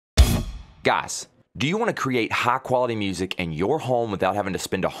Guys, do you want to create high-quality music in your home without having to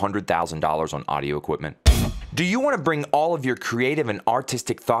spend $100,000 on audio equipment? Do you want to bring all of your creative and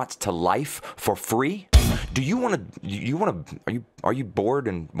artistic thoughts to life for free? Are you bored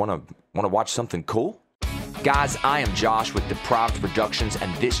and want to watch something cool? Guys, I am Josh with Deprived Productions,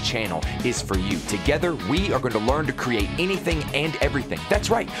 and this channel is for you. Together, we are going to learn to create anything and everything.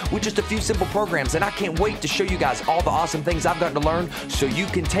 That's right, with just a few simple programs, and I can't wait to show you guys all the awesome things I've gotten to learn so you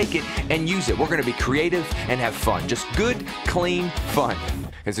can take it and use it. We're going to be creative and have fun. Just good, clean fun.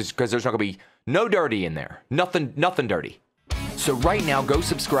 Because there's not going to be no dirty in there. Nothing dirty. So right now, go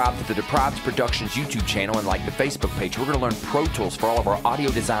subscribe to the Deprived Productions YouTube channel and like the Facebook page. We're going to learn Pro Tools for all of our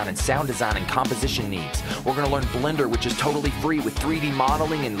audio design and sound design and composition needs. We're going to learn Blender, which is totally free with 3D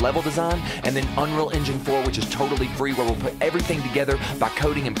modeling and level design, and then Unreal Engine 4, which is totally free, where we'll put everything together by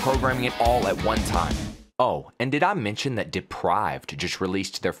coding and programming it all at one time. Oh, and did I mention that Deprived just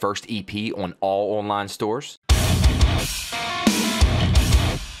released their first EP on all online stores?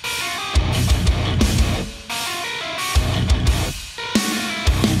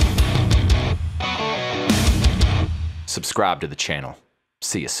 Subscribe to the channel.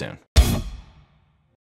 See you soon.